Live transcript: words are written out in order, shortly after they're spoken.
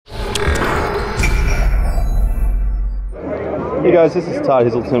Hey guys, this is Todd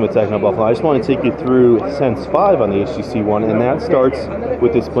Hazelton with Techno Buffalo. I just want to take you through Sense 5 on the HTC One, and that starts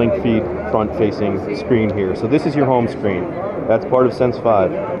with this blink feed front-facing screen here. So this is your home screen. That's part of Sense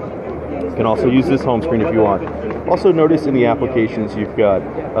 5. You can also use this home screen if you want. Also notice in the applications you've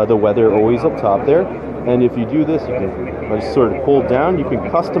got the weather always up top there, and if you do this, you can just sort of hold down. You can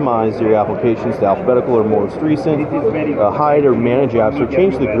customize your applications to alphabetical or most recent, hide or manage apps, or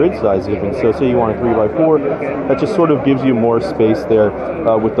change the grid size even. So say you want a 3x4, that just sort of gives you more space there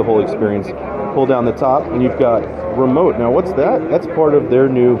with the whole experience. Pull down the top and you've got remote. Now what's that? That's part of their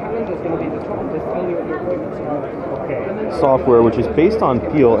new software, which is based on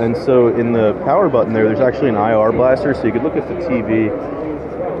Peel, and so in the power button there's actually an IR blaster, so you could look at the TV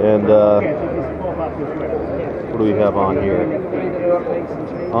and what do we have on here?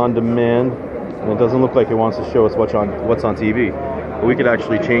 On demand, and it doesn't look like it wants to show us what's on TV. But we could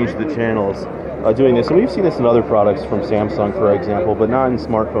actually change the channels doing this, and we've seen this in other products from Samsung, for example, but not in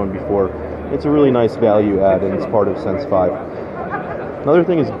smartphone before. It's a really nice value add, and it's part of Sense 5. Another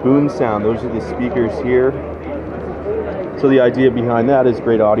thing is boom sound. Those are the speakers here. So the idea behind that is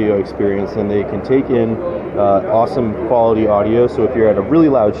great audio experience, and they can take in awesome quality audio. So if you're at a really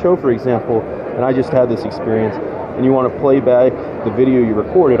loud show, for example, and I just had this experience, and you want to play back the video you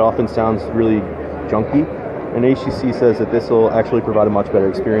record, it often sounds really junky, and HTC says that this will actually provide a much better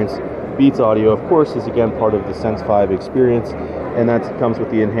experience. Beats Audio, of course, is again part of the Sense 5 experience, and that comes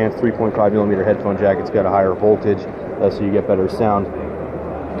with the enhanced 3.5mm headphone jack. It's got a higher voltage, so you get better sound.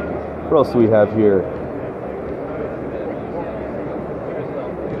 What else do we have here?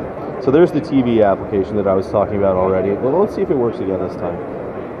 So there's the TV application that I was talking about already. Well, let's see if it works again this time.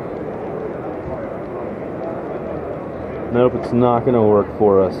 Nope, it's not going to work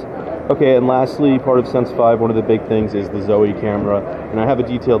for us. Okay, and lastly, part of Sense 5, one of the big things is the Zoe camera, and I have a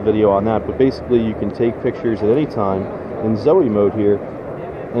detailed video on that, but basically you can take pictures at any time in Zoe mode here,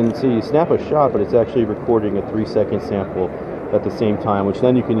 and so you snap a shot, but it's actually recording a 3-second sample at the same time, which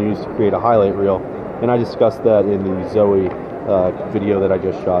then you can use to create a highlight reel, and I discussed that in the Zoe video that I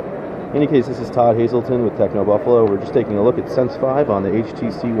just shot. In any case, this is Todd Hazelton with Techno Buffalo. We're just taking a look at Sense 5 on the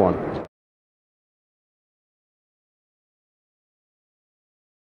HTC One.